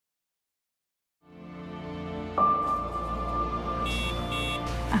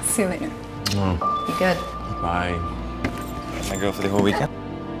See you later. Oh. Be good. Bye. My girl for the whole weekend.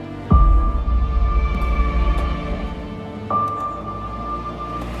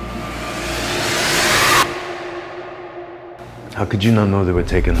 How could you not know they were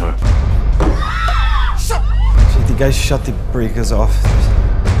taking her? See, the guy shut the breakers off.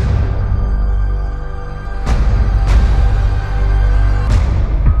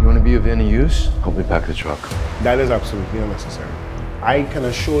 You want to be of any use? Help me pack the truck. That is absolutely unnecessary. I can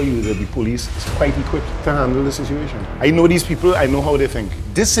assure you that the police is quite equipped to handle the situation. I know these people, I know how they think.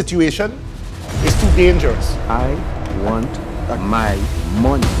 This situation is too dangerous. I want my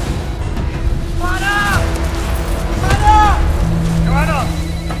money.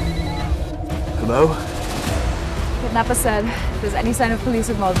 Hello? Kidnapper said if there's any sign of police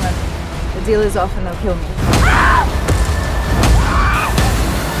involvement, the deal is off and they'll kill me.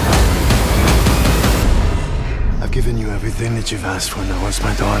 I've given you everything that you've asked for. Now it's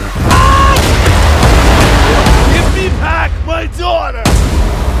my daughter.